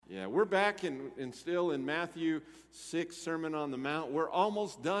Yeah, we're back and still in Matthew 6, Sermon on the Mount. We're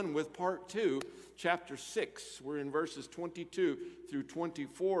almost done with part 2, chapter 6. We're in verses 22 through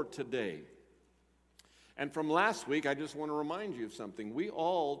 24 today. And from last week, I just want to remind you of something. We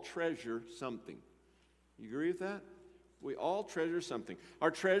all treasure something. You agree with that? We all treasure something.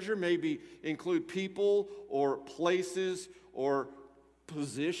 Our treasure may include people or places or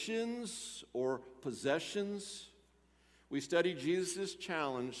positions or possessions. We studied Jesus'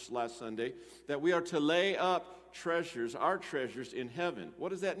 challenge last Sunday that we are to lay up treasures, our treasures in heaven. What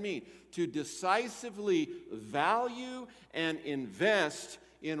does that mean? To decisively value and invest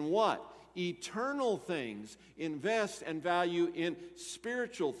in what? Eternal things. Invest and value in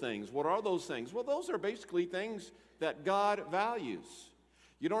spiritual things. What are those things? Well, those are basically things that God values.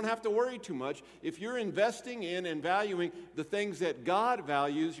 You don't have to worry too much. If you're investing in and valuing the things that God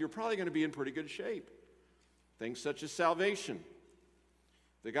values, you're probably going to be in pretty good shape. Things such as salvation,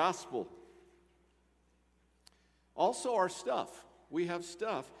 the gospel. Also our stuff. We have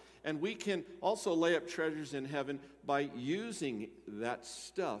stuff. And we can also lay up treasures in heaven by using that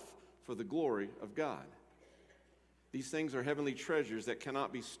stuff for the glory of God. These things are heavenly treasures that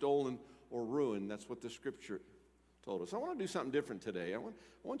cannot be stolen or ruined. That's what the scripture told us. I want to do something different today. I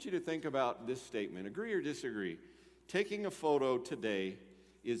want you to think about this statement. Agree or disagree? Taking a photo today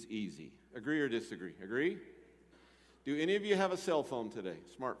is easy. Agree or disagree? Agree? Do any of you have a cell phone today?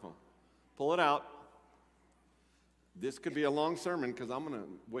 Smartphone? Pull it out. This could be a long sermon because I'm going to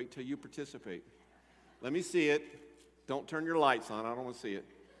wait till you participate. Let me see it. Don't turn your lights on. I don't want to see it.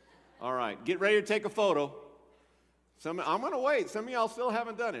 All right. Get ready to take a photo. I'm going to wait. Some of y'all still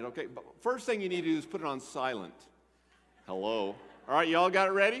haven't done it. Okay. But first thing you need to do is put it on silent. Hello. All right. Y'all got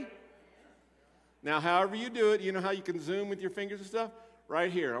it ready? Now, however you do it, you know how you can zoom with your fingers and stuff? Right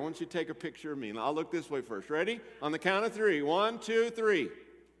here. I want you to take a picture of me. And I'll look this way first. Ready? On the count of 3. 1, 2, 3.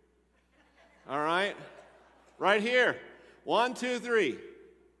 All right. Right here. 1, 2, 3.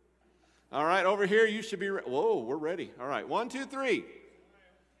 All right. Over here, you should be ready. Whoa, we're ready. All right. 1, 2, 3.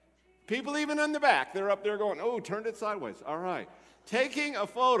 People even in the back, they're up there going, oh, turned it sideways. All right. Taking a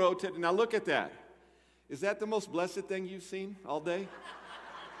photo. Now look at that. Is that the most blessed thing you've seen all day?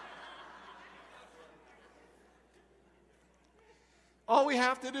 All we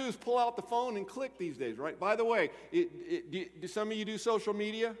have to do is pull out the phone and click these days, right? By the way, do some of you do social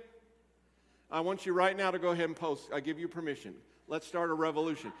media? I want you right now to go ahead and post. I give you permission. Let's start a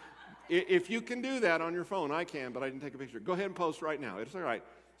revolution. If you can do that on your phone, I can, but I didn't take a picture. Go ahead and post right now. It's all right.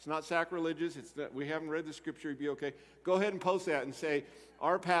 It's not sacrilegious. We haven't read the scripture. It'd be okay. Go ahead and post that and say,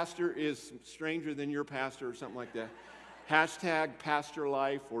 our pastor is stranger than your pastor or something like that. Hashtag pastor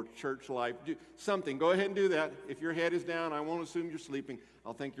life or church life. Do something. Go ahead and do that. If your head is down, I won't assume you're sleeping.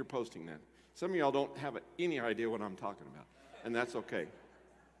 I'll think you're posting that. Some of y'all don't have any idea what I'm talking about, and that's okay.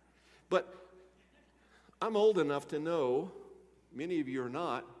 But I'm old enough to know, many of you are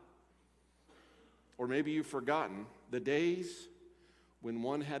not, or maybe you've forgotten, the days when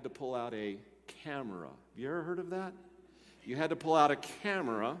one had to pull out a camera. Have you ever heard of that? You had to pull out a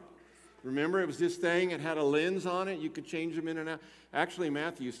camera. Remember, it was this thing, it had a lens on it, you could change them in and out. Actually,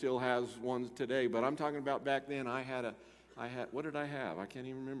 Matthew still has ones today, but I'm talking about back then, what did I have? I can't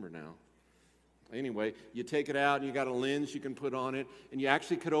even remember now. Anyway, you take it out and you got a lens you can put on it, and you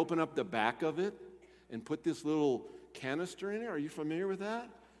actually could open up the back of it and put this little canister in it. Are you familiar with that?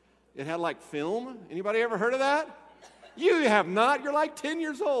 It had like film. Anybody ever heard of that? You have not. You're like 10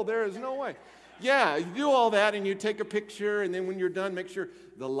 years old. There is no way. Yeah, you do all that and you take a picture, and then when you're done, make sure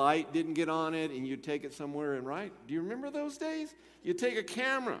the light didn't get on it, and you take it somewhere and right. Do you remember those days? You take a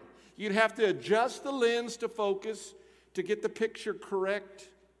camera. You'd have to adjust the lens to focus to get the picture correct.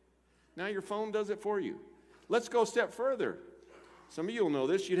 Now your phone does it for you. Let's go a step further. Some of you will know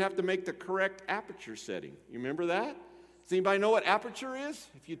this. You'd have to make the correct aperture setting. You remember that? Does anybody know what aperture is?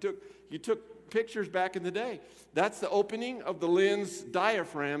 If you took pictures back in the day, that's the opening of the lens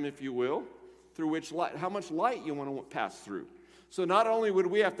diaphragm, if you will, through which light, how much light you want to pass through. So not only would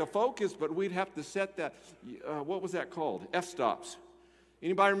we have to focus, but we'd have to set that, what was that called? F-stops.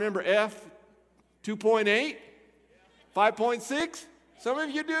 Anybody remember F 2.8? 5.6? Some of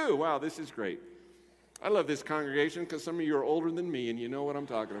you do. Wow, this is great. I love this congregation because some of you are older than me and you know what I'm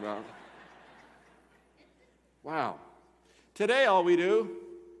talking about. Wow. Today all we do,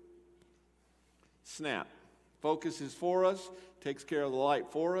 snap. Focus is for us, takes care of the light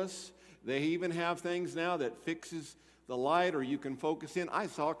for us. They even have things now that fixes the light, or you can focus in. I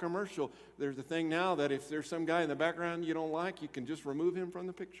saw a commercial. There's a thing now that if there's some guy in the background you don't like, you can just remove him from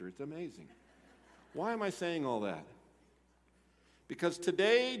the picture. It's amazing. Why am I saying all that? Because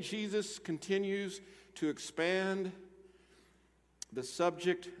today Jesus continues to expand the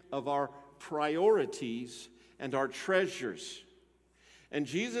subject of our priorities and our treasures. And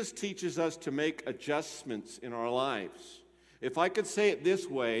Jesus teaches us to make adjustments in our lives. If I could say it this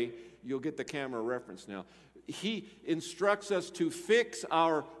way, you'll get the camera reference now. He instructs us to fix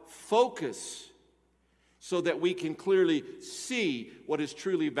our focus so that we can clearly see what is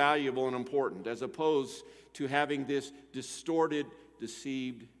truly valuable and important, as opposed to having this distorted,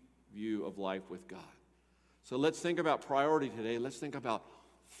 deceived view of life with God. So let's think about priority today. Let's think about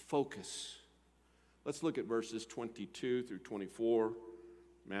focus. Let's look at verses 22 through 24,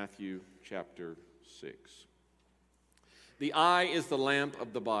 Matthew chapter 6. The eye is the lamp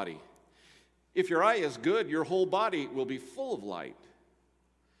of the body. If your eye is good, your whole body will be full of light.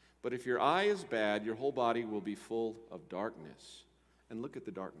 But if your eye is bad, your whole body will be full of darkness. And look at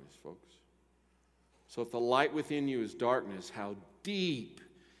the darkness, folks. So if the light within you is darkness, how deep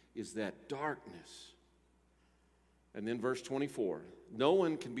is that darkness? And then verse 24, no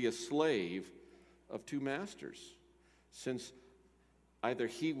one can be a slave of two masters, since either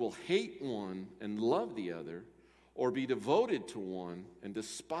he will hate one and love the other, or be devoted to one and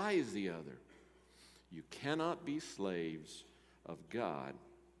despise the other. You cannot be slaves of God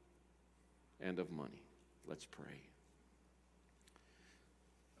and of money. Let's pray.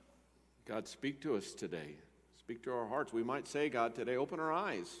 God, speak to us today. Speak to our hearts. We might say, God, today, open our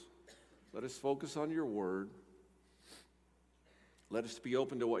eyes. Let us focus on your word. Let us be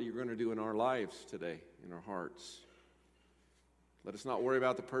open to what you're going to do in our lives today, in our hearts. Let us not worry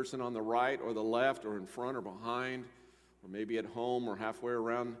about the person on the right or the left or in front or behind or maybe at home or halfway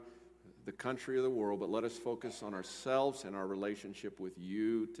around the country or the world, but let us focus on ourselves and our relationship with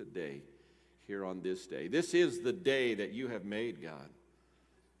you today, here on this day. This is the day that you have made, God.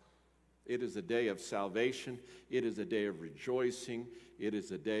 It is a day of salvation. It is a day of rejoicing. It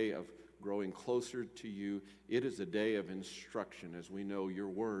is a day of growing closer to you. It is a day of instruction, as we know your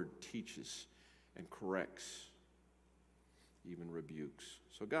word teaches and corrects, even rebukes.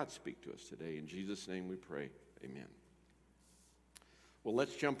 So God, speak to us today. In Jesus' name we pray. Amen. Well,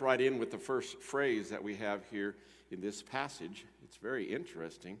 let's jump right in with the first phrase that we have here in this passage. It's very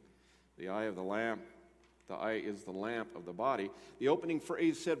interesting. The eye of the lamp. The eye is the lamp of the body. The opening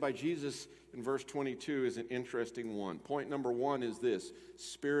phrase said by Jesus in verse 22 is an interesting one. Point number one is this: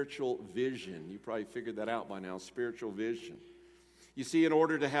 spiritual vision. You probably figured that out by now, spiritual vision. You see, in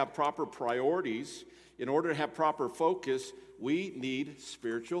order to have proper priorities, in order to have proper focus, we need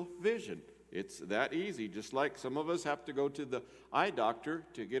spiritual vision. It's that easy. Just like some of us have to go to the eye doctor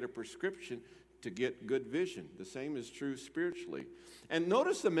to get a prescription to get good vision. The same is true spiritually. And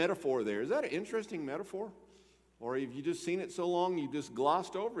notice the metaphor there. Is that an interesting metaphor? Or have you just seen it so long you just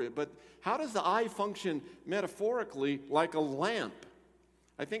glossed over it? But how does the eye function metaphorically like a lamp?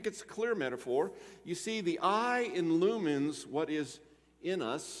 I think it's a clear metaphor. You see, the eye illumines what is in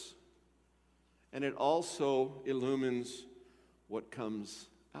us, and it also illumines what comes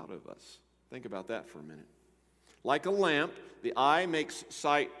out of us. Think about that for a minute. Like a lamp, the eye makes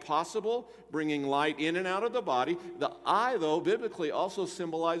sight possible, bringing light in and out of the body. The eye, though, biblically also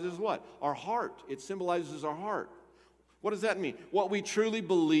symbolizes what? Our heart. It symbolizes our heart. What does that mean? What we truly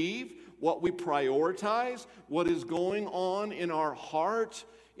believe, what we prioritize, what is going on in our heart,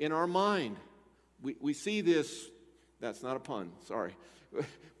 in our mind. We see this, that's not a pun, sorry.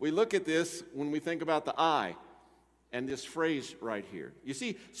 We look at this when we think about the eye and this phrase right here. You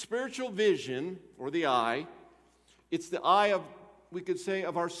see, spiritual vision, or the eye, it's the eye of, we could say,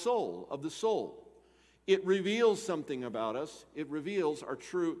 of our soul, of the soul. It reveals something about us. It reveals our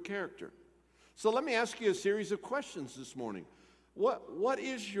true character. So let me ask you a series of questions this morning. What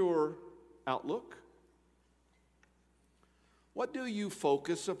is your outlook? What do you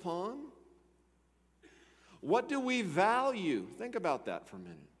focus upon? What do we value? Think about that for a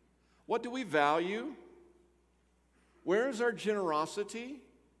minute. What do we value? Where is our generosity?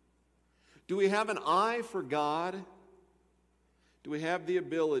 Do we have an eye for God? Do we have the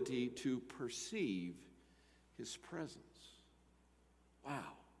ability to perceive His presence? Wow.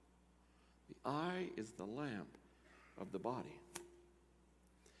 The eye is the lamp of the body.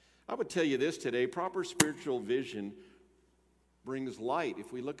 I would tell you this today: proper spiritual vision brings light.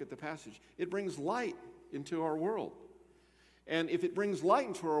 If we look at the passage, it brings light into our world. And if it brings light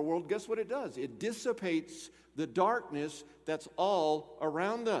into our world, guess what it does? It dissipates the darkness that's all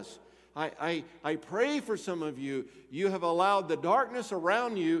around us. I pray for some of you. You have allowed the darkness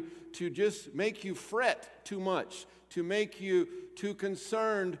around you to just make you fret too much, to make you too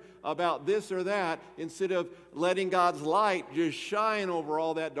concerned about this or that, instead of letting God's light just shine over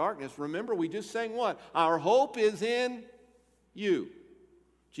all that darkness. Remember, we just sang what? Our hope is in you,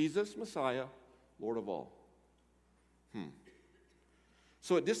 Jesus, Messiah, Lord of all.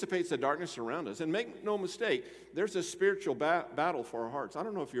 So it dissipates the darkness around us. And make no mistake, there's a spiritual battle for our hearts. I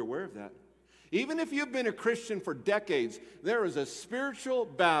don't know if you're aware of that. Even if you've been a Christian for decades, there is a spiritual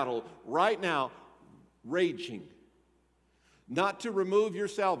battle right now raging. Not to remove your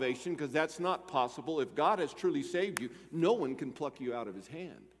salvation, because that's not possible. If God has truly saved you, no one can pluck you out of his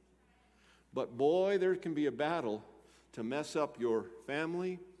hand. But boy, there can be a battle to mess up your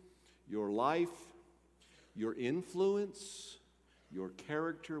family, your life, your influence, your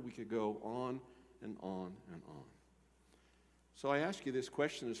character. We could go on and on and on. So I ask you this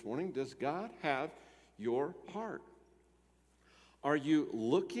question this morning: does God have your heart? Are you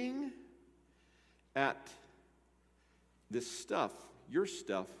looking at this stuff, your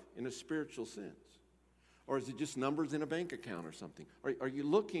stuff, in a spiritual sense? Or is it just numbers in a bank account or something? Are you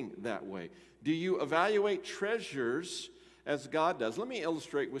looking that way? Do you evaluate treasures as God does? Let me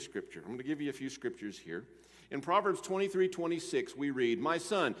illustrate with Scripture. I'm going to give you a few scriptures here. In Proverbs 23:26, we read, "My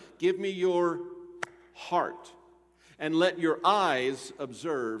son, give me your heart, and let your eyes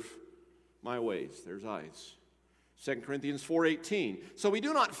observe my ways." There's eyes. 2 Corinthians 4:18. "So we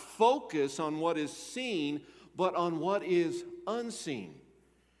do not focus on what is seen, but on what is unseen.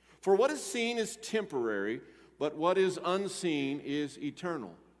 For what is seen is temporary, but what is unseen is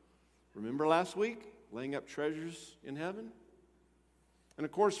eternal." Remember last week, laying up treasures in heaven? And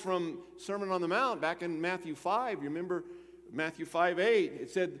of course, from Sermon on the Mount, back in Matthew 5, you remember Matthew 5:8, it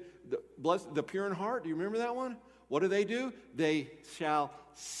said, "Blessed the pure in heart." Do you remember that one? What do? They shall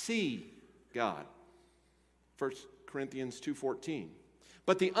see God. 1 Corinthians 2:14.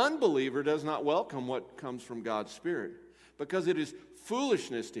 "But the unbeliever does not welcome what comes from God's Spirit, because it is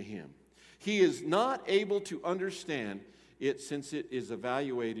foolishness to him. He is not able to understand it, since it is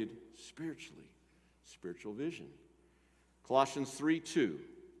evaluated spiritually." Spiritual vision. Colossians 3:2.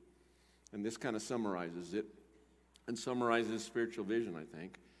 And this kind of summarizes it, and summarizes spiritual vision, I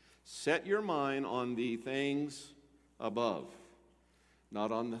think. "Set your mind on the things above,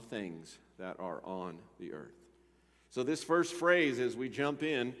 not on the things that are on the earth." So this first phrase, as we jump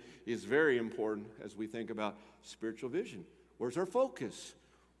in, is very important as we think about spiritual vision. Where's our focus?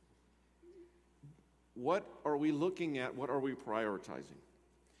 What are we looking at? What are we prioritizing?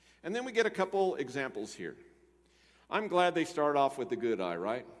 And then we get a couple examples here. I'm glad they start off with the good eye,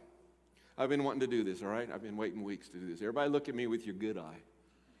 right? I've been wanting to do this, all right? I've been waiting weeks to do this. Everybody look at me with your good eye.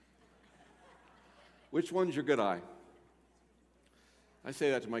 Which one's your good eye? I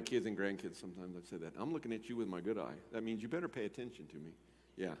say that to my kids and grandkids sometimes. I say that. "I'm looking at you with my good eye." That means you better pay attention to me.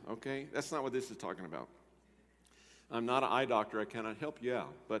 Yeah, okay? That's not what this is talking about. I'm not an eye doctor. I cannot help you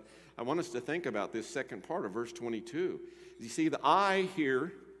out. But I want us to think about this second part of verse 22. You see, the eye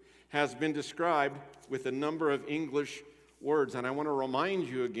here has been described with a number of English words. And I want to remind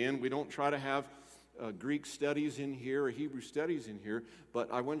you again, we don't try to have Greek studies in here or Hebrew studies in here,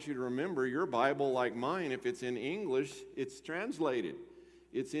 but I want you to remember your Bible, like mine, if it's in English, it's translated.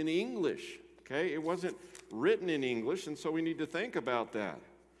 It's in English, okay? It wasn't written in English, and so we need to think about that.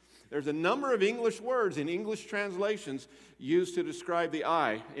 There's a number of English words in English translations used to describe the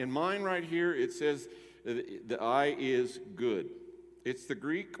eye. In mine right here, it says the eye is good. It's the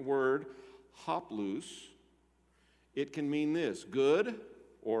Greek word haplous. It can mean this: good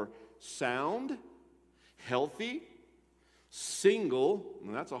or sound, healthy, single.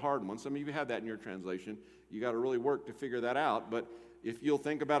 And that's a hard one. Some of you have that in your translation. You got to really work to figure that out. But if you'll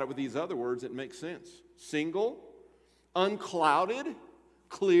think about it with these other words, it makes sense. Single, unclouded,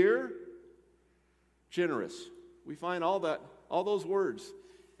 clear, generous. We find all those words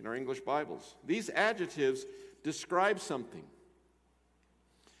in our English Bibles. These adjectives describe something.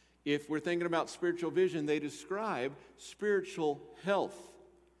 If we're thinking about spiritual vision, they describe spiritual health.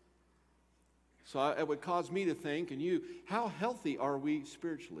 So it would cause me to think, and you, how healthy are we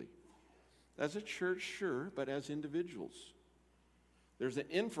spiritually? As a church, sure, but as individuals. There's an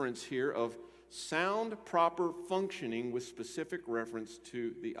inference here of sound, proper functioning with specific reference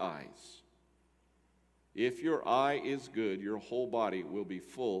to the eyes. If your eye is good, your whole body will be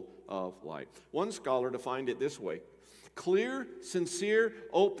full of light. One scholar defined it this way: clear, sincere,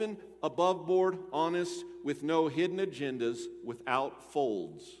 open, above board, honest, with no hidden agendas, without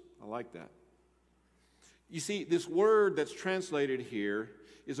folds. I like that. You see, this word that's translated here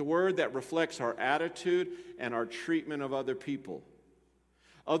is a word that reflects our attitude and our treatment of other people.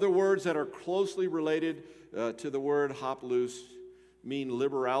 Other words that are closely related to the word haplous mean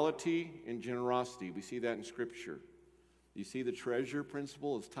liberality and generosity. We see that in Scripture. You see the treasure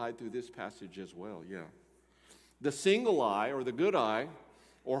principle is tied through this passage as well, yeah. The single eye, or the good eye,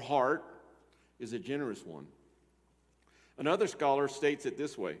 or heart, is a generous one. Another scholar states it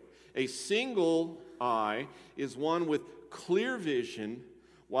this way: a single eye is one with clear vision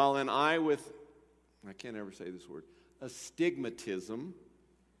while an eye with, I can't ever say this word, astigmatism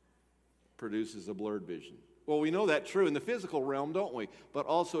produces a blurred vision. Well, we know that's true in the physical realm, don't we? But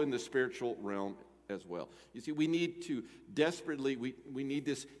also in the spiritual realm as well. You see, we need to desperately, we need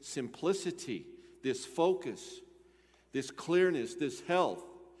this simplicity, this focus, this clearness, this health.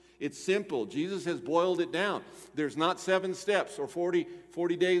 It's simple. Jesus has boiled it down. There's not 7 steps or 40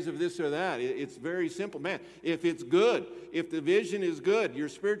 days of this or that. It's very simple. Man, if it's good, if the vision is good, your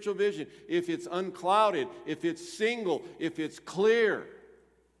spiritual vision, if it's unclouded, if it's single, if it's clear,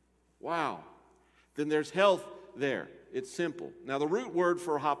 wow, then there's health there. It's simple. Now, the root word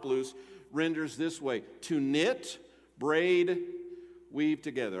for haplous renders this way: to knit, braid, weave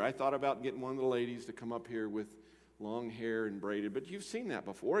together. I thought about getting one of the ladies to come up here with long hair and braided, but you've seen that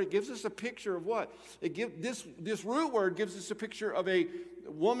before. It gives us a picture of what? This root word gives us a picture of a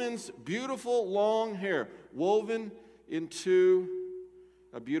woman's beautiful long hair woven into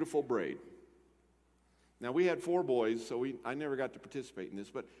a beautiful braid. Now, we had 4 boys, so I never got to participate in this,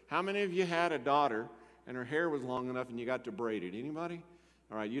 but how many of you had a daughter and her hair was long enough and you got to braid it? Anybody?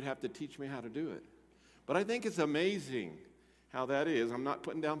 All right, you'd have to teach me how to do it. But I think it's amazing how that is. I'm not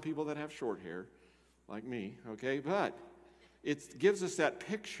putting down people that have short hair like me, okay? But it gives us that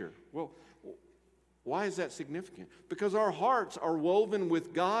picture. Well, why is that significant? Because our hearts are woven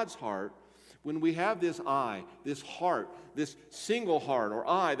with God's heart when we have this eye, this heart, this single heart or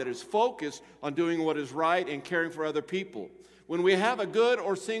eye that is focused on doing what is right and caring for other people. When we have a good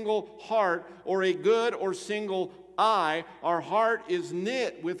or single heart or a good or single eye, our heart is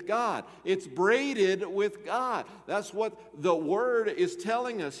knit with God. It's braided with God. That's what the Word is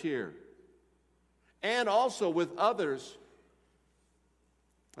telling us here. And also with others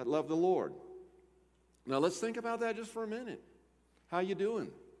that love the Lord. Now let's think about that just for a minute. How you doing?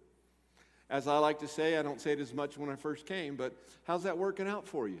 As I like to say, I don't say it as much when I first came, but how's that working out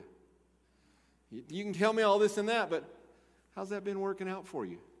for you? You can tell me all this and that, but how's that been working out for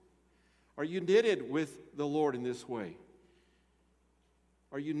you? Are you knitted with the Lord in this way?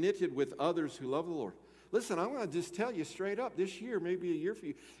 Are you knitted with others who love the Lord? Listen, I'm going to just tell you straight up, this year may be a year for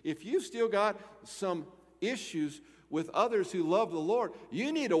you. If you've still got some issues with others who love the Lord,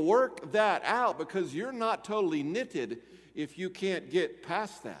 you need to work that out, because you're not totally knitted if you can't get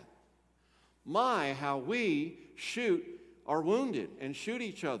past that. My, how we shoot our wounded and shoot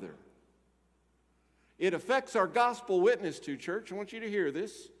each other. It affects our gospel witness to church. I want you to hear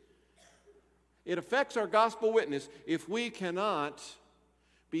this. It affects our gospel witness if we cannot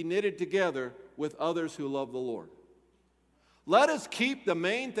be knitted together with others who love the Lord. Let us keep the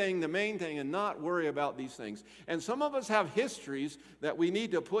main thing, and not worry about these things. And some of us have histories that we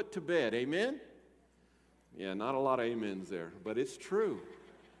need to put to bed. Amen? Yeah, not a lot of amens there, but it's true.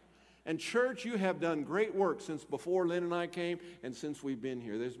 And church, you have done great work since before Lynn and I came and since we've been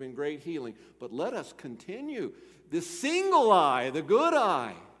here. There's been great healing. But let us continue. The single eye, the good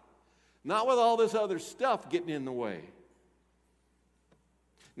eye, not with all this other stuff getting in the way.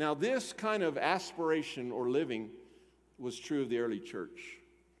 Now, this kind of aspiration or living was true of the early church.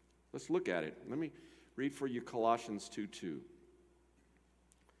 Let's look at it. Let me read for you Colossians 2:2.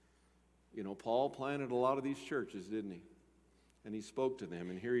 You know, Paul planted a lot of these churches, didn't he? And he spoke to them,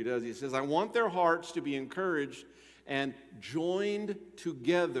 and here he does. He says, I want their hearts to be encouraged and joined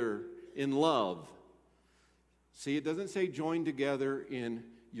together in love. See, it doesn't say joined together in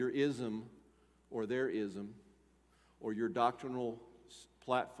your ism or their ism or your doctrinal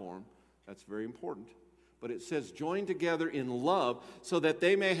platform. That's very important. But it says join together in love, so that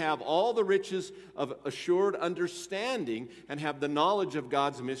they may have all the riches of assured understanding and have the knowledge of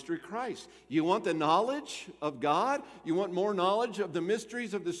God's mystery, Christ. You want the knowledge of God? You want more knowledge of the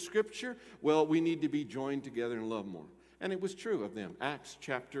mysteries of the Scripture? Well, we need to be joined together in love more. And it was true of them. Acts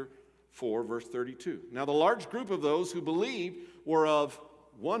chapter 4, verse 32. Now the large group of those who believed were of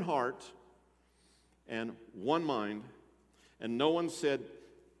one heart and one mind, and no one said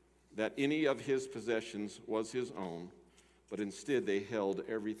that any of his possessions was his own, but instead they held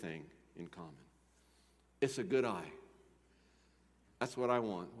everything in common. It's a good eye. That's what I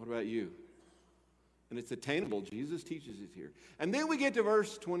want. What about you? And it's attainable. Jesus teaches it here. And then we get to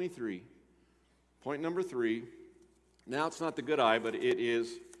verse 23. Point number 3. Now it's not the good eye, but it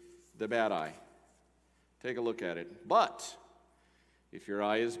is the bad eye. Take a look at it. But if your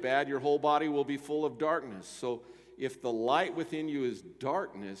eye is bad, your whole body will be full of darkness. So if the light within you is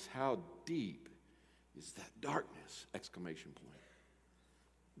darkness, how deep is that darkness? Exclamation point.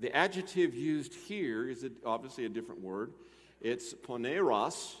 The adjective used here is obviously a different word. It's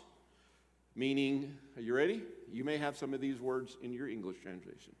poneros, meaning, are you ready? You may have some of these words in your English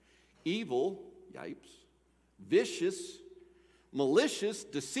translation. Evil, yipes, vicious, malicious,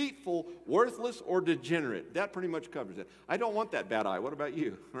 deceitful, worthless, or degenerate. That pretty much covers it. I don't want that bad eye. What about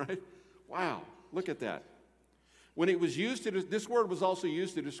you? Right? Wow, look at that. When it was used to, this word was also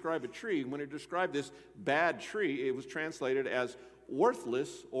used to describe a tree. When it described this bad tree, it was translated as worthless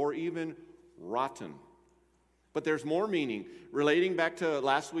or even rotten. But there's more meaning. Relating back to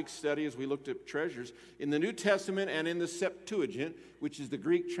last week's study as we looked at treasures, in the New Testament and in the Septuagint, which is the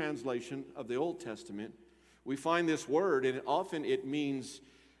Greek translation of the Old Testament, we find this word, and often it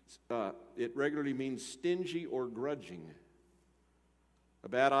regularly means stingy or grudging. A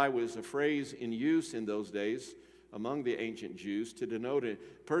bad eye was a phrase in use in those days among the ancient Jews to denote a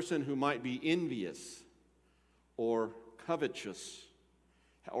person who might be envious or covetous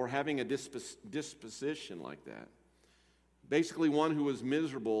or having a disposition like that. Basically, one who was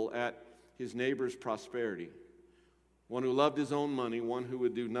miserable at his neighbor's prosperity, one who loved his own money, one who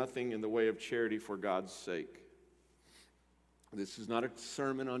would do nothing in the way of charity for God's sake. This is not a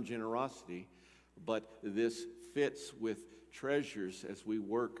sermon on generosity, but this fits with treasures as we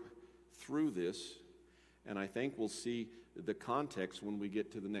work through this, and I think we'll see the context when we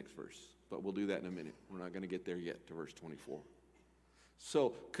get to the next verse, but we'll do that in a minute. We're not going to get there yet, to verse 24.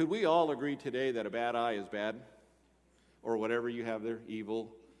 So, could we all agree today that a bad eye is bad? Or whatever you have there,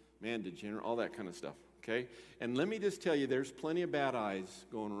 evil, man, degenerate, all that kind of stuff, okay? And let me just tell you, there's plenty of bad eyes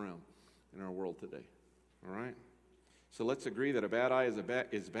going around in our world today, all right? So let's agree that a bad eye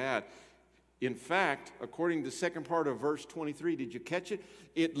is bad. In fact, according to the second part of verse 23, did you catch it?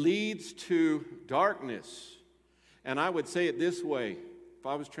 It leads to darkness. And I would say it this way, if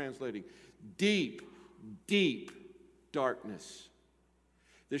I was translating, deep, deep darkness.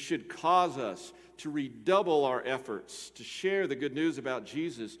 This should cause us to redouble our efforts to share the good news about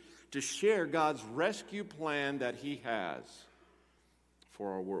Jesus, to share God's rescue plan that He has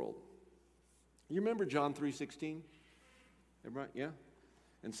for our world. You remember John 3:16? Everybody, yeah?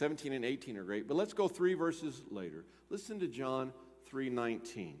 And 17 and 18 are great, but let's go 3 verses later. Listen to John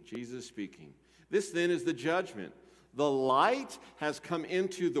 3:19, Jesus speaking. This then is the judgment. The light has come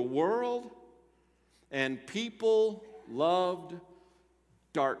into the world, and people loved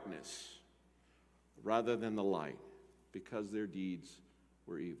darkness rather than the light, because their deeds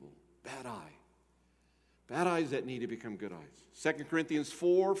were evil. Bad eye. Bad eyes that need to become good eyes. 2 Corinthians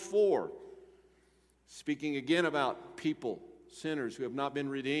 4:4, speaking again about people, sinners who have not been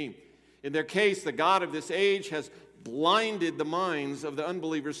redeemed. In their case, the God of this age has blinded the minds of the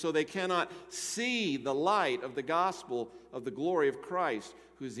unbelievers so they cannot see the light of the gospel of the glory of Christ,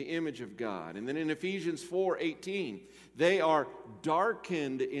 who is the image of God. And then in Ephesians 4:18, they are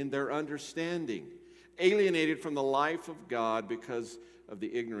darkened in their understanding, alienated from the life of God because of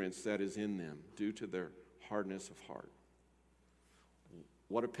the ignorance that is in them due to their hardness of heart.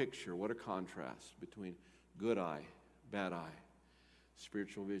 What a picture, what a contrast between good eye, bad eye,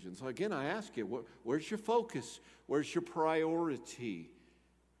 spiritual vision. So again, I ask you, where's your focus? Where's your priority?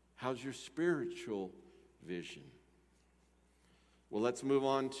 How's your spiritual vision? Well, let's move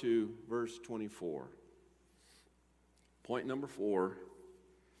on to verse 24. Point number 4,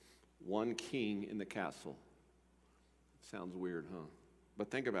 one king in the castle. Sounds weird, huh? But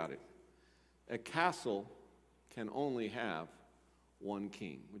think about it. A castle can only have one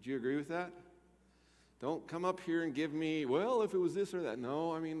king. Would you agree with that? Don't come up here and give me, well, if it was this or that.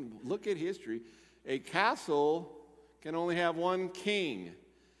 No, I mean, look at history. A castle can only have one king.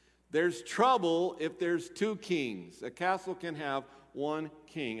 There's trouble if there's 2 kings. A castle can have one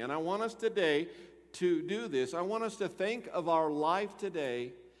king. And I want us today to do this. I want us to think of our life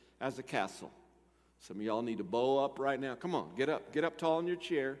today as a castle. Some of y'all need to bow up right now. Come on, get up tall in your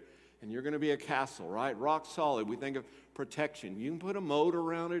chair, and you're going to be a castle, right? Rock solid. We think of protection. You can put a moat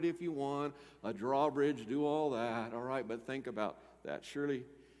around it if you want, a drawbridge, do all that, all right? But think about that. Surely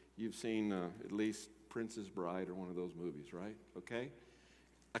you've seen at least Princess Bride or one of those movies, right? Okay?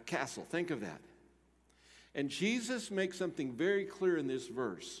 A castle. Think of that. And Jesus makes something very clear in this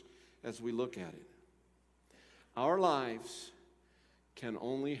verse as we look at it. Our lives can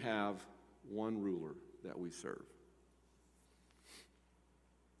only have one ruler that we serve.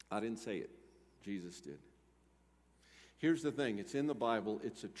 I didn't say it. Jesus did. Here's the thing. It's in the Bible.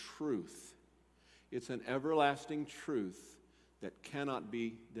 It's a truth. It's an everlasting truth that cannot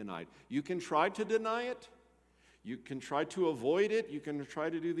be denied. You can try to deny it. You can try to avoid it. You can try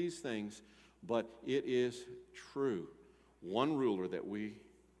to do these things. But it is true. One ruler that we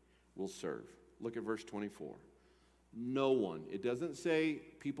will serve. Look at verse 24. No one. It doesn't say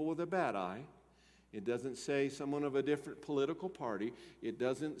people with a bad eye. It doesn't say someone of a different political party. It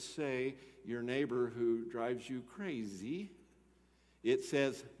doesn't say your neighbor who drives you crazy. It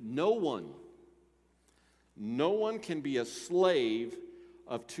says no one no one can be a slave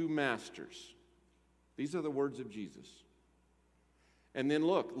of two masters. These are the words of Jesus. And then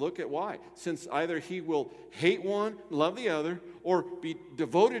look at why. Since either he will hate one, love the other, or be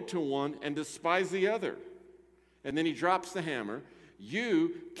devoted to one and despise the other. And then he drops the hammer.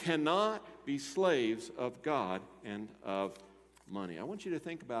 You cannot be slaves of God and of money. I want you to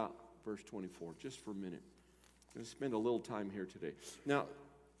think about verse 24 just for a minute. I'm going to spend a little time here today. Now,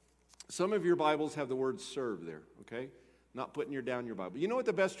 some of your Bibles have the word serve there, okay? Not putting down your Bible. You know what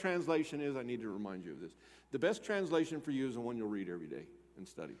the best translation is? I need to remind you of this. The best translation for you is the one you'll read every day and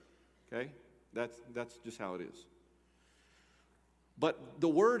study, okay? That's just how it is. But the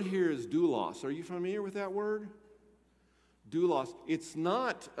word here is doulos. Are you familiar with that word? Doulos. It's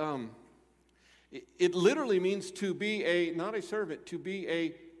not, it literally means to be not a servant, to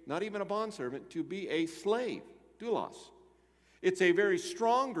be not even a bondservant, to be a slave. Doulos. It's a very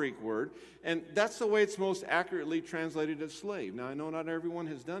strong Greek word, and that's the way it's most accurately translated as slave. Now, I know not everyone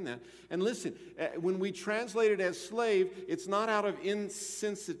has done that. And listen, when we translate it as slave, it's not out of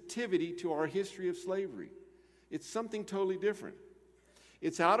insensitivity to our history of slavery. It's something totally different.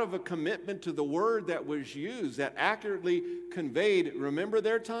 It's out of a commitment to the word that was used that accurately conveyed, remember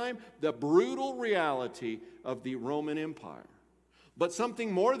their time? The brutal reality of the Roman Empire. But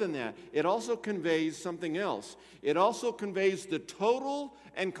something more than that, it also conveys something else. It also conveys the total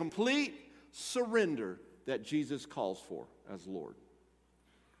and complete surrender that Jesus calls for as Lord.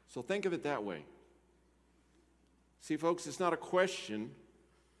 So think of it that way. See, folks, it's not a question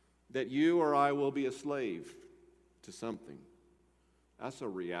that you or I will be a slave to something. That's a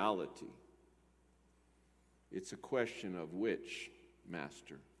reality. It's a question of which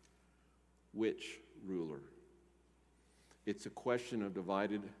master, which ruler. It's a question of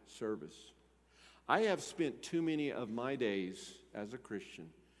divided service. I have spent too many of my days as a Christian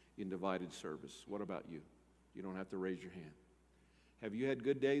in divided service. What about you? You don't have to raise your hand. Have you had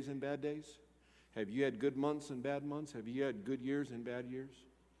good days and bad days? Have you had good months and bad months? Have you had good years and bad years?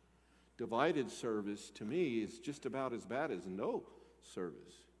 Divided service, to me, is just about as bad as no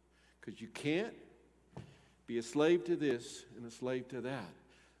service. Because you can't be a slave to this and a slave to that.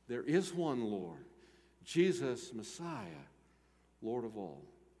 There is one Lord, Jesus, Messiah, Lord of all.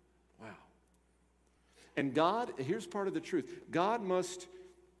 Wow. And God, here's part of the truth. God must,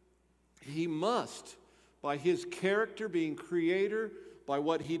 by His character being creator, by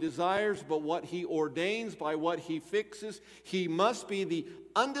what He desires, but what He ordains, by what He fixes, He must be the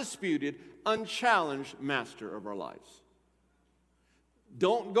undisputed, unchallenged master of our lives.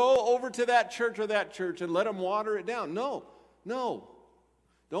 Don't go over to that church or that church and let them water it down. No.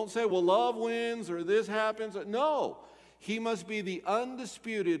 Don't say, well, love wins or this happens. No. He must be the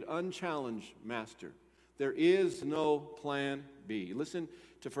undisputed, unchallenged master. There is no plan B. Listen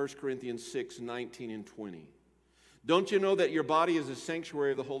to 1 Corinthians 6, 19 and 20. Don't you know that your body is a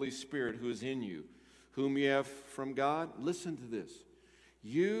sanctuary of the Holy Spirit who is in you, whom you have from God? Listen to this.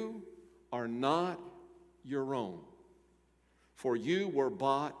 You are not your own, for you were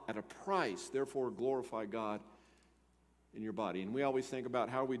bought at a price. Therefore, glorify God in your body. And we always think about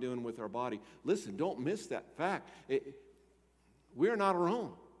how are we doing with our body. Listen, don't miss that fact. We're not our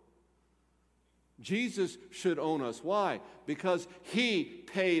own. Jesus should own us. Why? Because He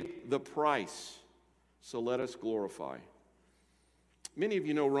paid the price. So let us glorify. Many of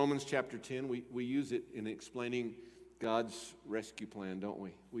you know Romans chapter 10. We use it in explaining God's rescue plan, don't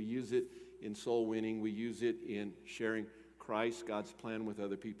we? We use it in soul winning. We use it in sharing Christ, God's plan with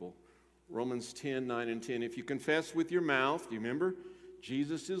other people. Romans 10, 9 and 10. If you confess with your mouth, do you remember?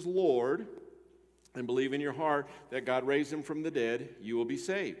 Jesus is Lord, and believe in your heart that God raised Him from the dead, you will be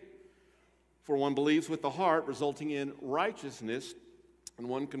saved. For one believes with the heart, resulting in righteousness, and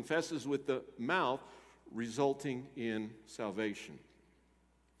one confesses with the mouth, resulting in salvation.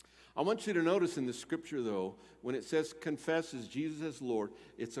 I want you to notice in the scripture, though, when it says confesses Jesus as Lord,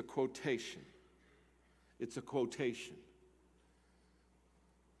 it's a quotation. It's a quotation.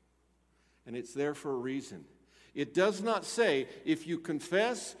 And it's there for a reason. It does not say, if you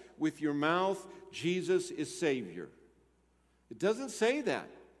confess with your mouth, Jesus is Savior. It doesn't say that.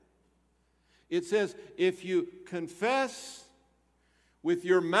 It says, if you confess with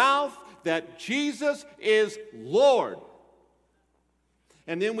your mouth that Jesus is Lord.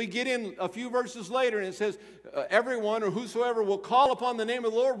 And then we get in a few verses later and it says, everyone or whosoever will call upon the name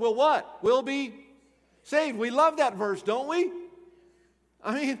of the Lord will what? Will be saved. We love that verse, don't we?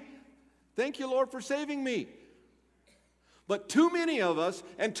 I mean, thank you, Lord, for saving me. But too many of us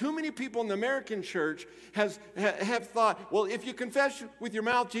and too many people in the American church have thought, well, if you confess with your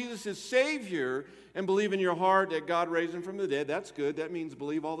mouth Jesus is Savior and believe in your heart that God raised Him from the dead, that's good. That means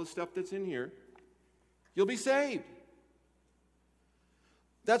believe all the stuff that's in here. You'll be saved.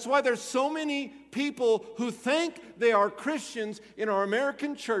 That's why there's so many people who think they are Christians in our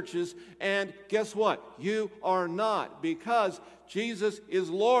American churches, and guess what? You are not, because Jesus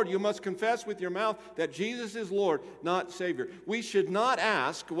is Lord. You must confess with your mouth that Jesus is Lord, not Savior. We should not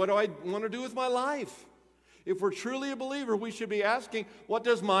ask, what do I want to do with my life? If we're truly a believer, we should be asking, what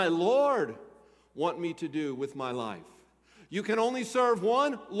does my Lord want me to do with my life? You can only serve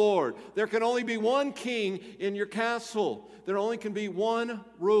one Lord. There can only be one king in your castle. There only can be one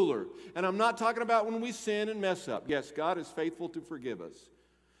ruler. And I'm not talking about when we sin and mess up. Yes, God is faithful to forgive us.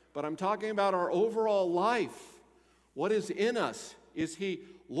 But I'm talking about our overall life. What is in us? Is He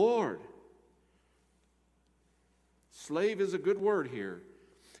Lord? Slave is a good word here.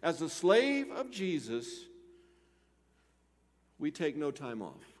 As a slave of Jesus, we take no time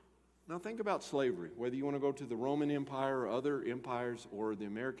off. Now think about slavery, whether you want to go to the Roman Empire or other empires or the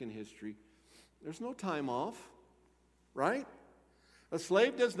American history. There's no time off, right? A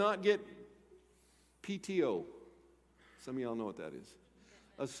slave does not get PTO. Some of y'all know what that is.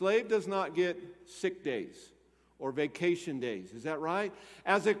 A slave does not get sick days or vacation days. Is that right?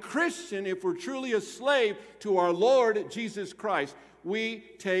 As a Christian, if we're truly a slave to our Lord Jesus Christ, we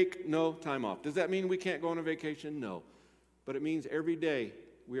take no time off. Does that mean we can't go on a vacation? No. But it means every day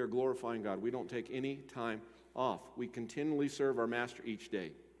we are glorifying God. We don't take any time off. We continually serve our Master each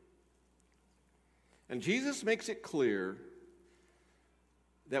day. And Jesus makes it clear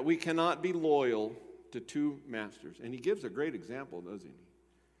that we cannot be loyal to two masters. And He gives a great example, doesn't He?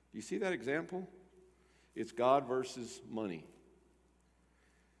 Do you see that example? It's God versus money.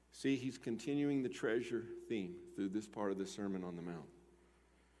 See, He's continuing the treasure theme through this part of the Sermon on the Mount.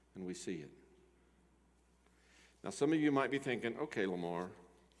 And we see it. Now, some of you might be thinking, okay, Lamar,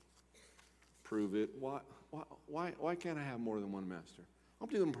 prove it. Why can't I have more than one master? I'm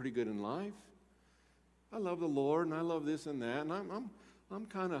doing pretty good in life. I love the Lord, and I love this and that, and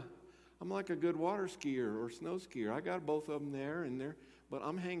I'm like a good water skier or snow skier. I got both of them there and there, but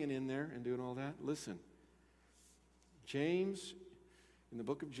I'm hanging in there and doing all that. Listen, James, in the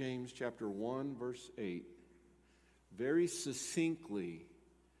book of James, chapter 1, verse 8, very succinctly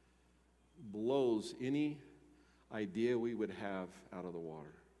blows any idea we would have out of the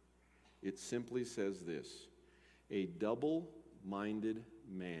water. It simply says this: a double-minded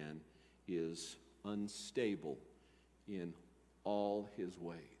man is unstable in all his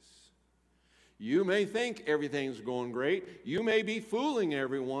ways. You may think everything's going great. You may be fooling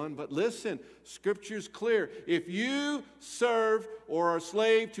everyone, but listen, Scripture's clear. If you serve or are a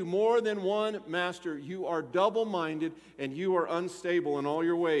slave to more than one master, you are double-minded and you are unstable in all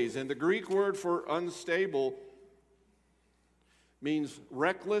your ways. And the Greek word for unstable means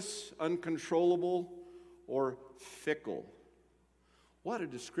reckless, uncontrollable, or fickle. What a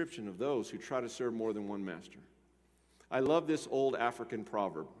description of those who try to serve more than one master. I love this old African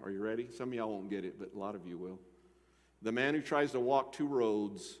proverb. Are you ready? Some of y'all won't get it, but a lot of you will. The man who tries to walk two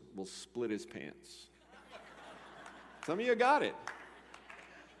roads will split his pants. Some of you got it.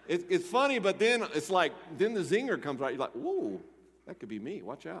 It's funny, but then it's like, then the zinger comes out. You're like, whoa, that could be me.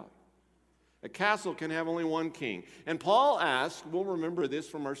 Watch out. A castle can have only one king. And Paul asked, we'll remember this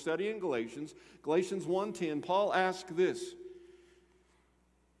from our study in Galatians, Galatians 1:10, Paul asked this: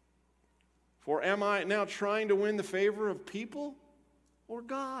 for am I now trying to win the favor of people or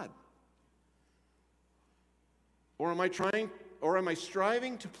God? Or am I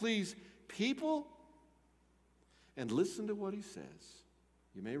striving to please people? And listen to what he says.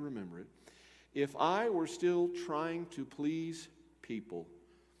 You may remember it. If I were still trying to please people,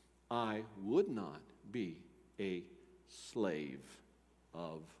 I would not be a slave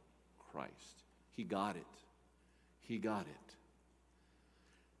of Christ. He got it. He got it.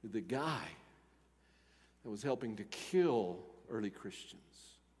 The guy that was helping to kill early Christians,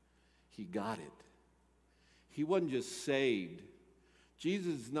 he got it. He wasn't just saved.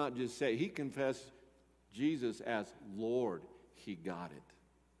 Jesus is not just saved. He confessed Jesus as Lord. He got it.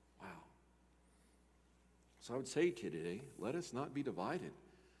 Wow. So I would say to you today, let us not be divided.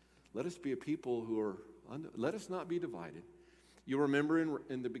 Let us be a people who are, let us not be divided. You remember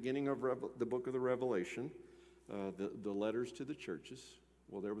in the beginning of the book of the Revelation, the letters to the churches.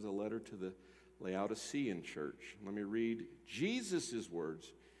 Well, there was a letter to the Laodicean church. Let me read Jesus'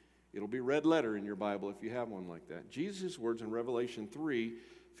 words. It'll be red letter in your Bible if you have one like that. Jesus' words in Revelation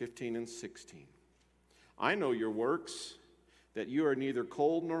 3:15 and 16. I know your works, that you are neither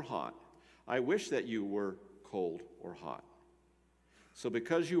cold nor hot. I wish that you were cold or hot. So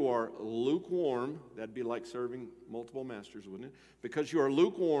because you are lukewarm, that'd be like serving multiple masters, wouldn't it? Because you are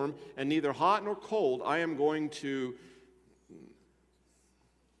lukewarm and neither hot nor cold, I am going to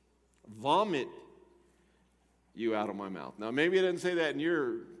vomit you out of my mouth. Now, maybe it didn't say that in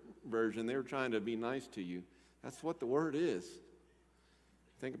your version. They were trying to be nice to you. That's what the word is.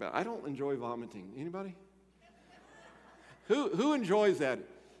 Think about it. I don't enjoy vomiting. Anybody? Who enjoys that?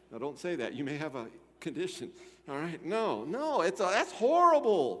 Now, don't say that. You may have a condition. All right? No, that's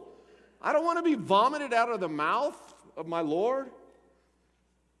horrible. I don't want to be vomited out of the mouth of my Lord.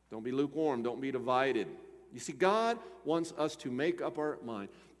 Don't be lukewarm. Don't be divided. You see, God wants us to make up our mind.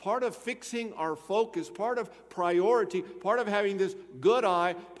 Part of fixing our focus, part of priority, part of having this good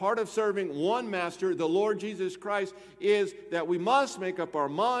eye, part of serving one master, the Lord Jesus Christ, is that we must make up our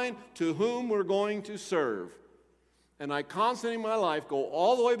mind to whom we're going to serve. And I constantly in my life go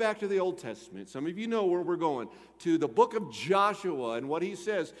all the way back to the Old Testament. Some of you know where we're going, to the book of Joshua and what he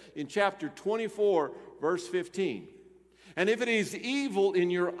says in chapter 24, verse 15. And if it is evil in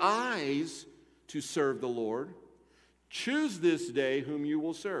your eyes to serve the Lord, choose this day whom you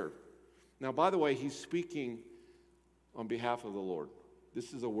will serve. Now, by the way, he's speaking on behalf of the Lord.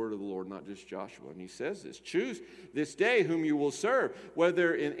 This is a word of the Lord, not just Joshua. And he says this, choose this day whom you will serve,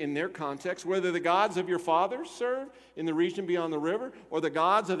 whether in their context, whether the gods of your fathers serve in the region beyond the river, or the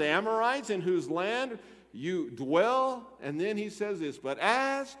gods of the Amorites in whose land you dwell. And then he says this, but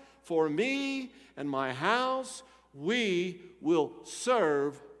as for me and my house, we will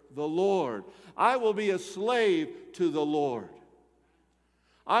serve the Lord. I will be a slave to the Lord.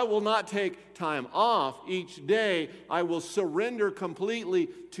 I will not take time off each day. I will surrender completely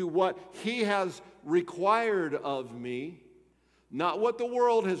to what he has required of me. Not what the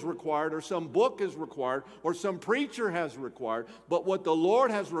world has required or some book has required or some preacher has required, but what the Lord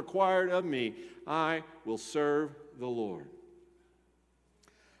has required of me. I will serve the Lord.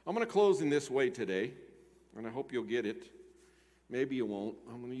 I'm going to close in this way today, and I hope you'll get it. Maybe you won't.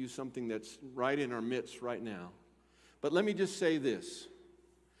 I'm going to use something that's right in our midst right now. But let me just say this.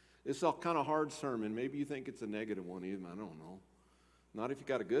 It's a kind of hard sermon. Maybe you think it's a negative one even. I don't know. Not if you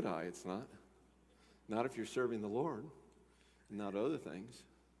got a good eye, it's not. Not if you're serving the Lord, not other things.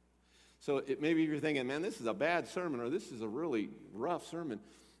 So maybe you're thinking, man, this is a bad sermon, or this is a really rough sermon.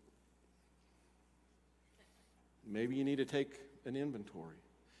 Maybe you need to take an inventory.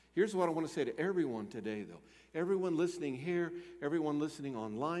 Here's what I want to say to everyone today, though. Everyone listening here, everyone listening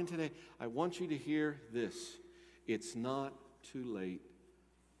online today, I want you to hear this. It's not too late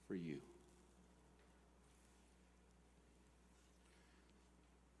for you.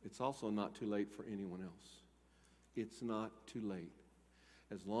 It's also not too late for anyone else. It's not too late.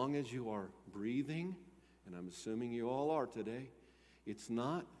 As long as you are breathing, and I'm assuming you all are today, it's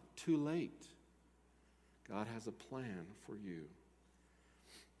not too late. God has a plan for you.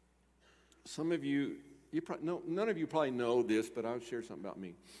 Some of you, none of you probably know this, but I'll share something about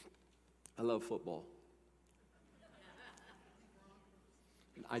me. I love football.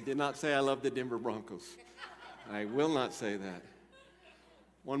 I did not say I love the Denver Broncos. I will not say that.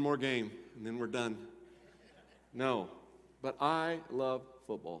 One more game, and then we're done. No, but I love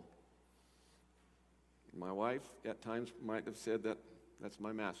football. My wife at times might have said that that's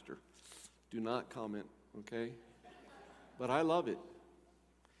my master. Do not comment, okay? But I love it.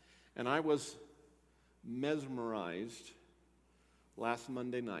 And I was mesmerized last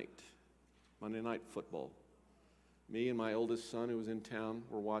Monday Night Football. Me and my oldest son, who was in town,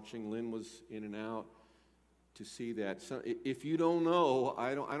 were watching. Lynn was in and out to see that. So if you don't know,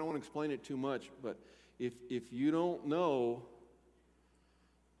 I don't want to explain it too much, but if you don't know,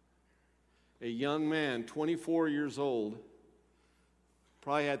 a young man, 24 years old,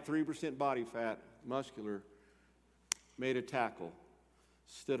 probably had 3% body fat, muscular, made a tackle,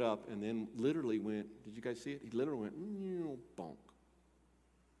 stood up, and then literally went, did you guys see it? He literally went, bonk.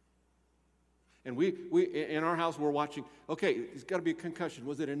 And we in our house, we're watching, okay, it's got to be a concussion.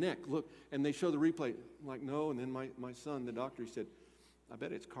 Was it a neck? Look, and they show the replay. I'm like, no, and then my son, the doctor, he said, I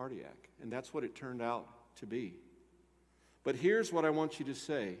bet it's cardiac. And that's what it turned out to be. But here's what I want you to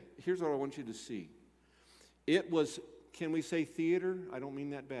say. Here's what I want you to see. It was, can we say theater? I don't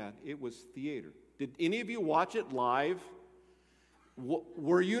mean that bad. It was theater. Did any of you watch it live?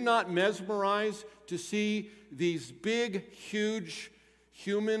 Were you not mesmerized to see these big, huge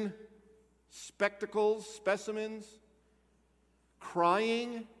human specimens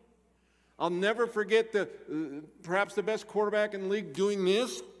crying? I'll never forget perhaps the best quarterback in the league doing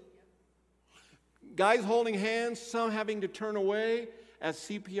this. Guys holding hands, some having to turn away as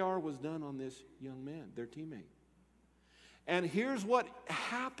CPR was done on this young man, their teammate. And here's what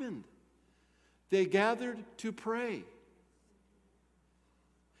happened. They gathered to pray.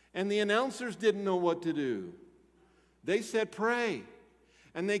 And the announcers didn't know what to do. They said, pray.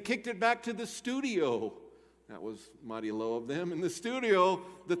 And they kicked it back to the studio. That was mighty low of them. In the studio,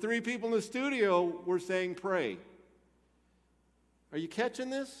 the three people in the studio were saying, pray. Are you catching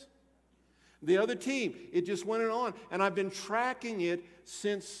this? The other team, it just went on. And I've been tracking it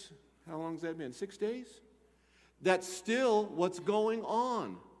since, how long has that been? 6 days? That's still what's going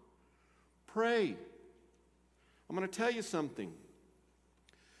on. Pray. I'm going to tell you something.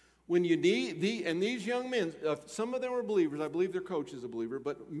 When you need, and these young men, some of them are believers. I believe their coach is a believer,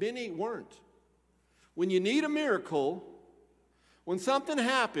 but many weren't. When you need a miracle, when something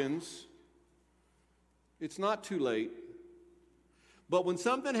happens, it's not too late. But when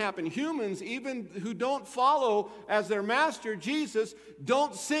something happens, humans, even who don't follow as their master, Jesus,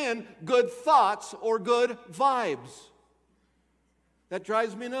 don't send good thoughts or good vibes. That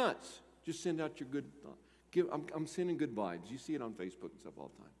drives me nuts. Just send out your good thoughts. I'm sending good vibes. You see it on Facebook and stuff all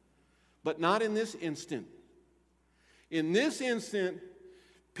the time. But not in this instant. In this instant,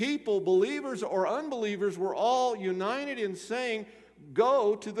 people, believers or unbelievers, were all united in saying,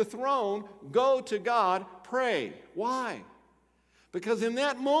 go to the throne, go to God, pray. Why? Because in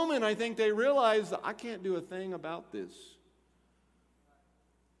that moment, I think they realized that I can't do a thing about this.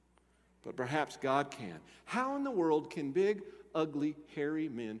 But perhaps God can. How in the world can big, ugly, hairy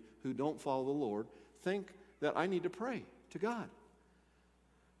men who don't follow the Lord think that I need to pray to God?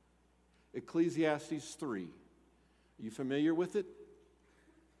 Ecclesiastes 3. Are you familiar with it?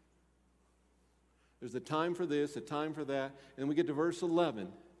 There's a time for this, a time for that. And we get to verse 11,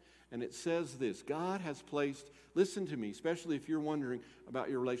 and it says this. God has placed, listen to me, especially if you're wondering about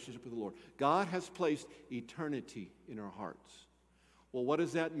your relationship with the Lord. God has placed eternity in our hearts. Well, what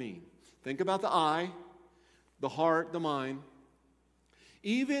does that mean? Think about the eye, the heart, the mind.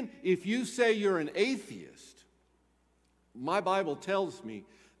 Even if you say you're an atheist, my Bible tells me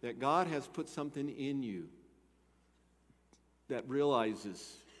that God has put something in you that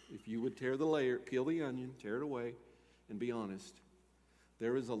realizes, if you would tear the layer, peel the onion, tear it away, and be honest,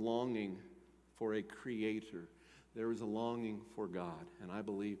 there is a longing for a creator. There is a longing for God, and I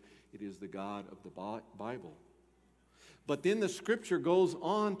believe it is the God of the Bible. But then the scripture goes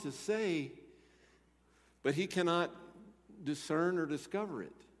on to say, but he cannot discern or discover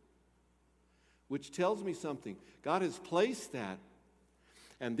it, which tells me something. God has placed that.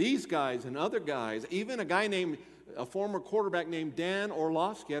 And these guys and other guys, even a former quarterback named Dan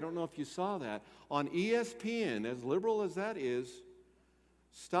Orlovsky, I don't know if you saw that, on ESPN, as liberal as that is,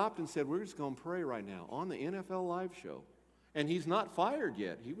 stopped and said, we're just going to pray right now on the NFL Live show. And he's not fired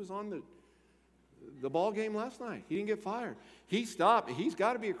yet. He was on the ball game last night. He didn't get fired. He stopped. He's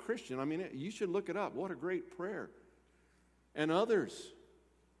got to be a Christian. I mean, you should look it up. What a great prayer. And others.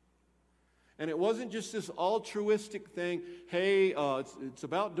 And it wasn't just this altruistic thing, hey, it's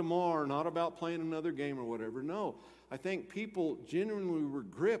about DeMar, not about playing another game or whatever. No, I think people genuinely were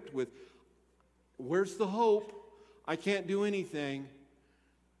gripped with, where's the hope? I can't do anything.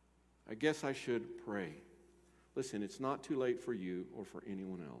 I guess I should pray. Listen, it's not too late for you or for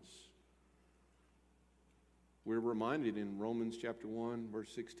anyone else. We're reminded in Romans chapter 1, verse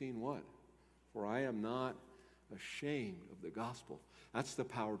 16, what? For I am not ashamed of the gospel. That's the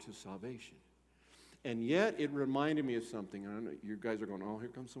power to salvation. And yet, it reminded me of something. I know you guys are going, oh, here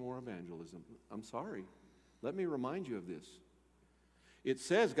comes some more evangelism. I'm sorry. Let me remind you of this. It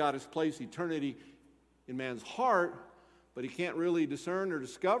says God has placed eternity in man's heart, but he can't really discern or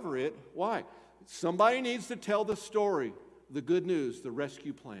discover it. Why? Somebody needs to tell the story, the good news, the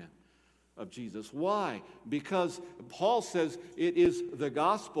rescue plan of Jesus. Why? Because Paul says it is the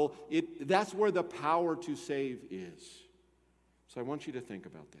gospel. That's where the power to save is. So I want you to think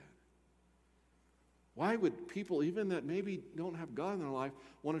about that. Why would people, even that maybe don't have God in their life,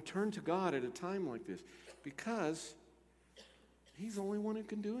 want to turn to God at a time like this? Because he's the only one who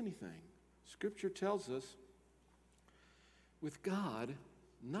can do anything. Scripture tells us, with God,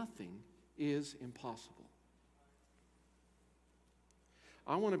 nothing is impossible.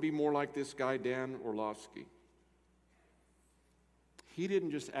 I want to be more like this guy, Dan Orlovsky. He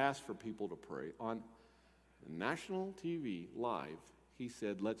didn't just ask for people to pray. On national TV, live, he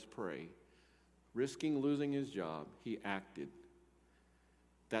said, let's pray. Risking losing his job, he acted.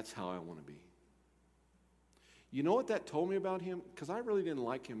 That's how I want to be. You know what that told me about him? Because I really didn't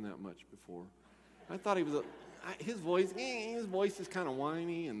like him that much before. I thought he was his voice is kind of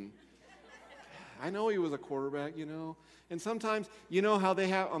whiny, and I know he was a quarterback, you know. And sometimes, you know how they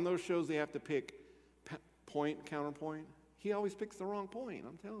have, on those shows, they have to pick point, counterpoint? He always picks the wrong point,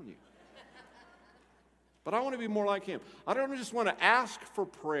 I'm telling you. But I want to be more like him. I don't just want to ask for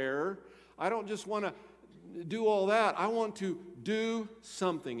prayer. I don't just want to do all that. I want to do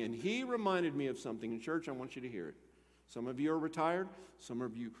something. And he reminded me of something. In church, I want you to hear it. Some of you are retired. Some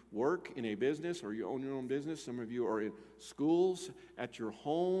of you work in a business or you own your own business. Some of you are in schools, at your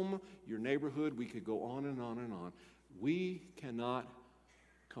home, your neighborhood. We could go on and on and on. We cannot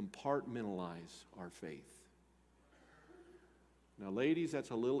compartmentalize our faith. Now, ladies,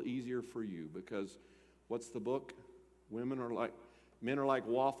 that's a little easier for you because what's the book? Men are like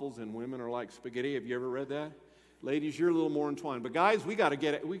waffles and women are like spaghetti. Have you ever read that? Ladies, you're a little more entwined. But guys, we got to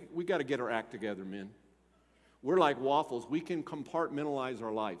get it. We got to get our act together, men. We're like waffles. We can compartmentalize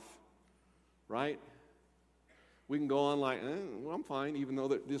our life, right? We can go on like, well, I'm fine, even though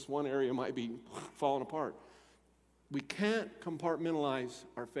this one area might be falling apart. We can't compartmentalize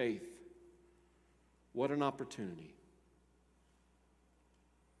our faith. What an opportunity.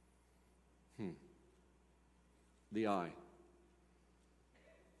 The eye,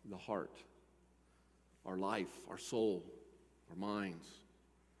 the heart, our life, our soul, our minds.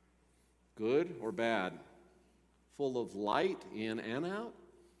 Good or bad? Full of light in and out?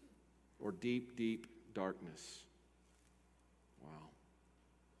 Or deep, deep darkness? Wow.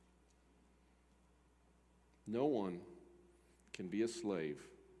 No one can be a slave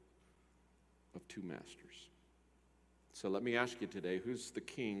of two masters. So let me ask you today, who's the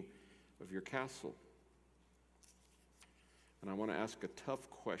king of your castle? And I want to ask a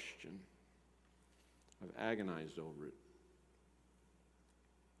tough question. I've agonized over it.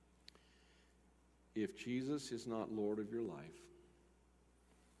 If Jesus is not Lord of your life,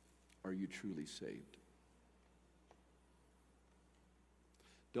 are you truly saved?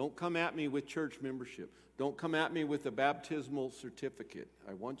 Don't come at me with church membership. Don't come at me with a baptismal certificate.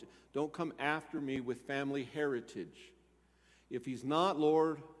 Don't come after me with family heritage. If he's not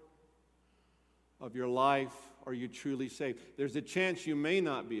Lord of your life, are you truly saved? There's a chance you may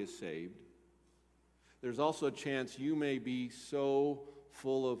not be as saved. There's also a chance you may be so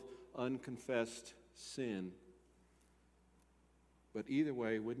full of unconfessed sin. But either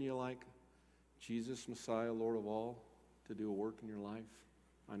way, wouldn't you like Jesus, Messiah, Lord of all, to do a work in your life?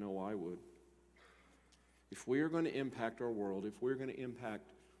 I know I would. If we are going to impact our world, if we're going to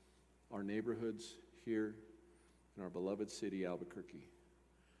impact our neighborhoods here in our beloved city, Albuquerque,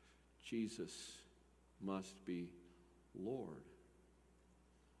 Jesus must be Lord.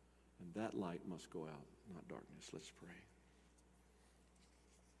 And that light must go out, not darkness. Let's pray.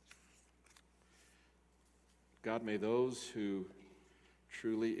 God, may those who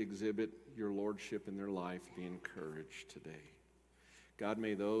truly exhibit your lordship in their life be encouraged today. God,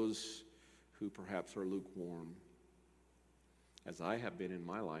 may those who perhaps are lukewarm, as I have been in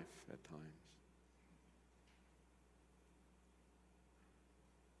my life at times,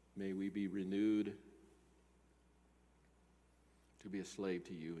 may we be renewed to be a slave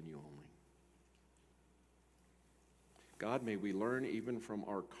to you and you only. God, may we learn even from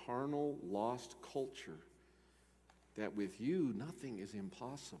our carnal, lost culture that with you nothing is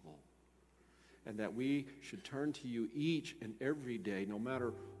impossible, and that we should turn to you each and every day, no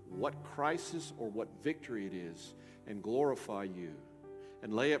matter what crisis or what victory it is, and glorify you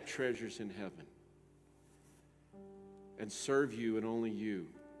and lay up treasures in heaven and serve you and only you.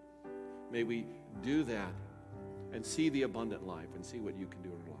 May we do that and see the abundant life and see what you can do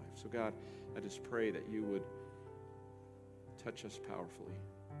in our life. So God, I just pray that you would touch us powerfully,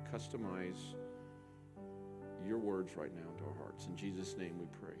 customize your words right now into our hearts. In Jesus' name we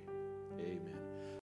pray. Amen.